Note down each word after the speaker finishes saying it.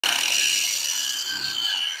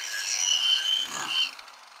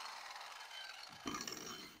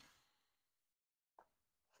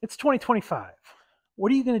It's 2025.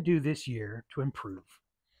 What are you going to do this year to improve?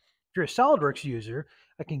 If you're a SOLIDWORKS user,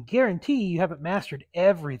 I can guarantee you haven't mastered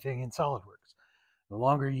everything in SOLIDWORKS. The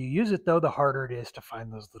longer you use it, though, the harder it is to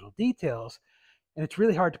find those little details, and it's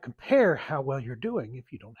really hard to compare how well you're doing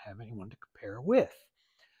if you don't have anyone to compare with.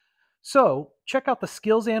 So, check out the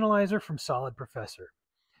Skills Analyzer from Solid Professor.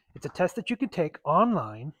 It's a test that you can take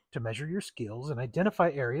online to measure your skills and identify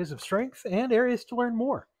areas of strength and areas to learn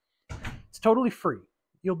more. It's totally free.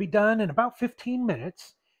 You'll be done in about 15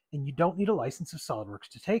 minutes, and you don't need a license of SOLIDWORKS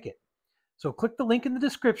to take it. So click the link in the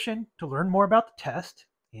description to learn more about the test,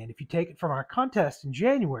 and if you take it from our contest in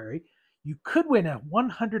January, you could win a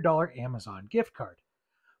 $100 Amazon gift card.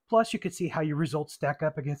 Plus, you could see how your results stack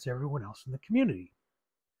up against everyone else in the community.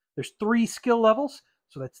 There's 3 skill levels,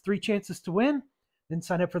 so that's 3 chances to win. Then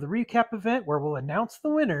sign up for the recap event where we'll announce the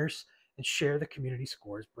winners and share the community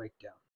scores breakdown.